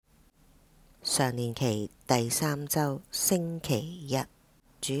常年期第3周星期一，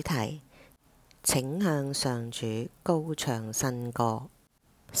主題：請向上主高唱新歌。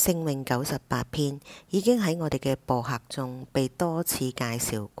聖詠98篇已經喺我哋嘅播客中被多次介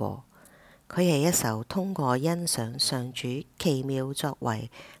紹過，佢係一首通過欣賞上主奇妙作為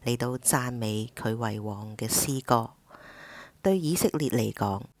嚟到讚美佢為王嘅詩歌。對以色列嚟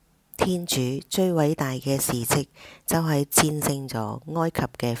講，天主最偉大嘅事蹟就係戰勝咗埃及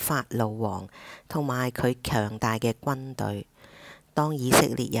嘅法老王同埋佢強大嘅軍隊。當以色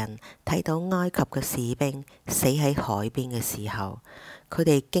列人睇到埃及嘅士兵死喺海邊嘅時候，佢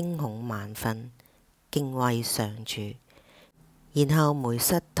哋驚恐萬分，敬畏上主。然後梅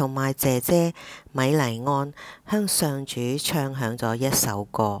瑟同埋姐姐米黎盎向上主唱響咗一首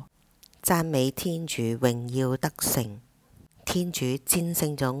歌，讚美天主榮耀得勝。天主戰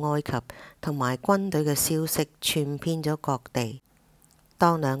勝咗埃及同埋軍隊嘅消息傳遍咗各地。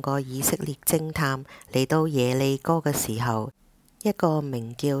當兩個以色列偵探嚟到耶利哥嘅時候，一個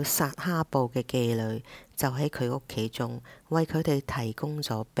名叫撒哈布嘅妓女就喺佢屋企中為佢哋提供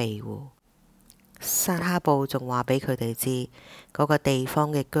咗庇護。撒哈布仲話俾佢哋知，嗰個地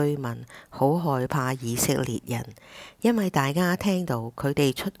方嘅居民好害怕以色列人，因為大家聽到佢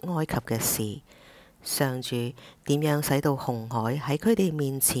哋出埃及嘅事。上主點樣使到紅海喺佢哋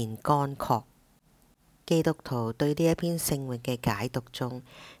面前乾涸？基督徒對呢一篇聖詠嘅解讀中，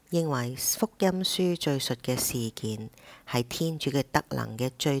認為福音書敘述嘅事件係天主嘅德能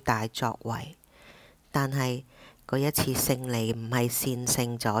嘅最大作為，但係嗰一次勝利唔係戰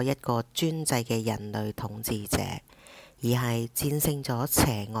勝咗一個專制嘅人類統治者，而係戰勝咗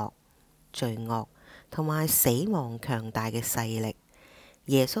邪惡、罪惡同埋死亡強大嘅勢力。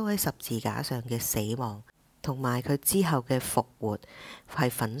耶穌喺十字架上嘅死亡同埋佢之後嘅復活，係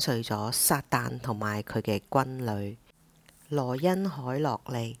粉碎咗撒旦同埋佢嘅軍旅。羅恩海洛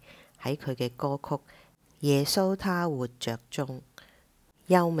利喺佢嘅歌曲《耶穌他活着》中，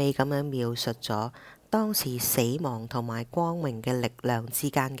優美咁樣描述咗當時死亡同埋光明嘅力量之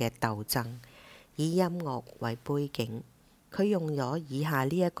間嘅鬥爭。以音樂為背景，佢用咗以下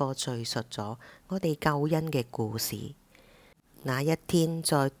呢一個敘述咗我哋救恩嘅故事。那一天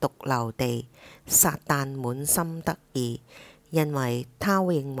在髑髏地，撒旦滿心得意，因為他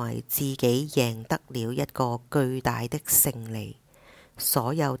認為自己贏得了一個巨大的勝利。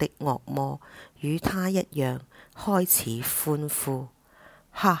所有的惡魔與他一樣開始歡呼，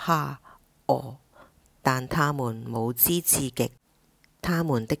哈哈！但他們無知至極，他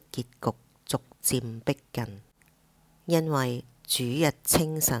們的結局逐漸逼近。因為主日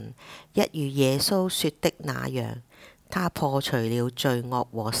清晨，一如耶穌說的那樣，他破除了罪惡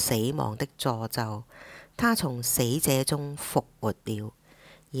和死亡的詛咒，他從死者中復活了。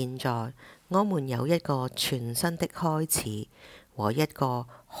現在我們有一個全新的開始和一個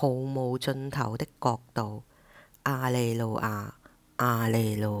毫無盡頭的國度。阿利路亞，阿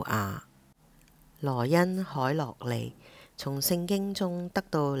利路亞。羅恩海洛利從聖經中得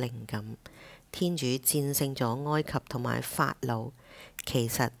到靈感，天主戰勝咗埃及同埋法老，其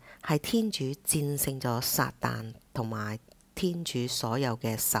實係天主戰勝咗撒旦同埋天主所有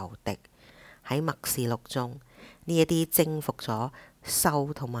嘅仇敵。喺默示錄中，呢一啲征服咗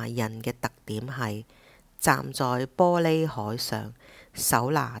獸同埋人嘅特點係站在玻璃海上，手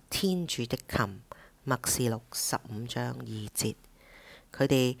拿天主的琴。默示錄15章2節。佢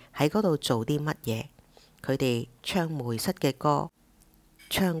哋喺嗰度做啲乜嘢？佢哋唱梅瑟嘅歌，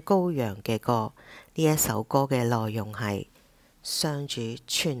唱羔羊嘅歌。呢一首歌嘅內容係：上主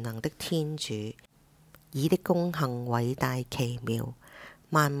全能的天主，以的功行偉大奇妙，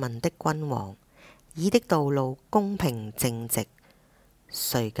萬民的君王，以的道路公平正直，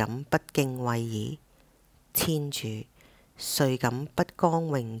誰敢不敬畏矣？天主，誰敢不光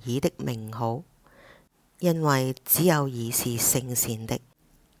榮以的名號？因為只有義是聖善的，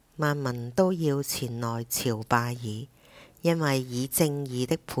萬民都要前來朝拜矣。因為以正義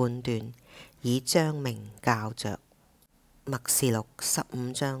的判斷，以彰明校著。默示錄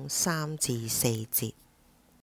15章3至4節。